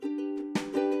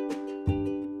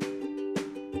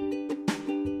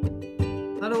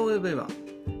Hello everyone,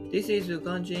 this is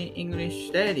Ganjin English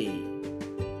Daily.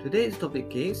 Today's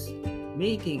topic is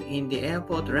Meeting in the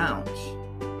Airport Lounge.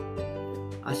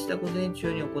 明日午前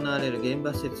中に行われる現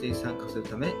場施設に参加する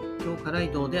ため、今日から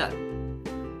移動である。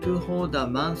To hold a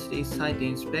monthly site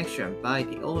inspection by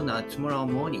the owner tomorrow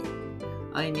morning,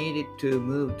 I needed to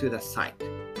move to the site.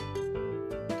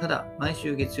 ただ、毎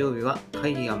週月曜日は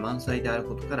会議が満載である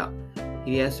ことから、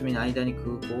昼休みの間に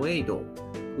空港へ移動。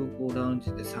空港ラウン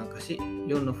ジで参加し、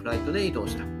夜のフライトで移動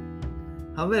した。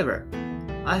However,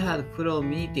 I had full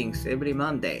meetings every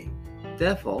Monday.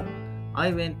 Therefore,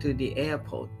 I went to the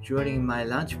airport during my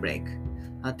lunch break,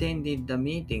 attended the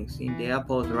meetings in the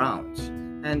airport lounge,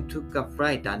 and took a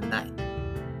flight at night.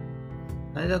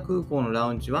 羽田空港のラ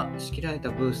ウンジは仕切られた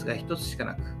ブースが一つしか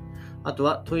なく、あと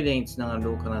はトイレにつながる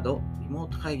廊下など、リモ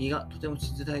ート会議がとても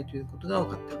しづらいということが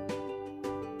分かった。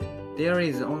There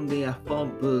is only a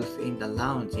phone booth in the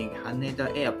lounge in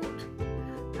Haneda Airport,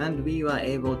 and we were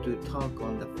able to talk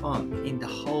on the phone in the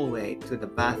hallway to the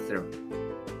bathroom.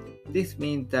 This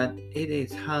means that it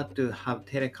is hard to have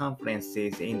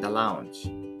teleconferences in the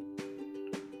lounge.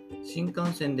 新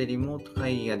幹線でリモート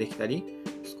会議ができたり、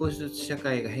少しずつ社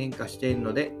会が変化している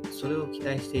ので、それを期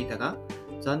待していたが、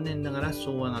残念ながら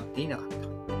そうはなっていなかっ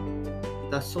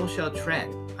た。The social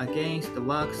trend against the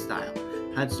work style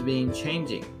has been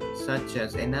changing, such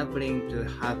as enabling to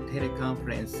have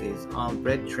teleconferences on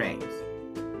bread trains.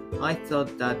 I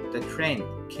thought that the trend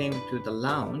came to the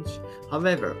lounge,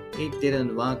 however, it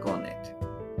didn't work on it.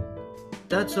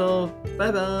 That's all.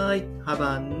 Bye bye. Have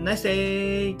a nice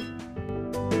day.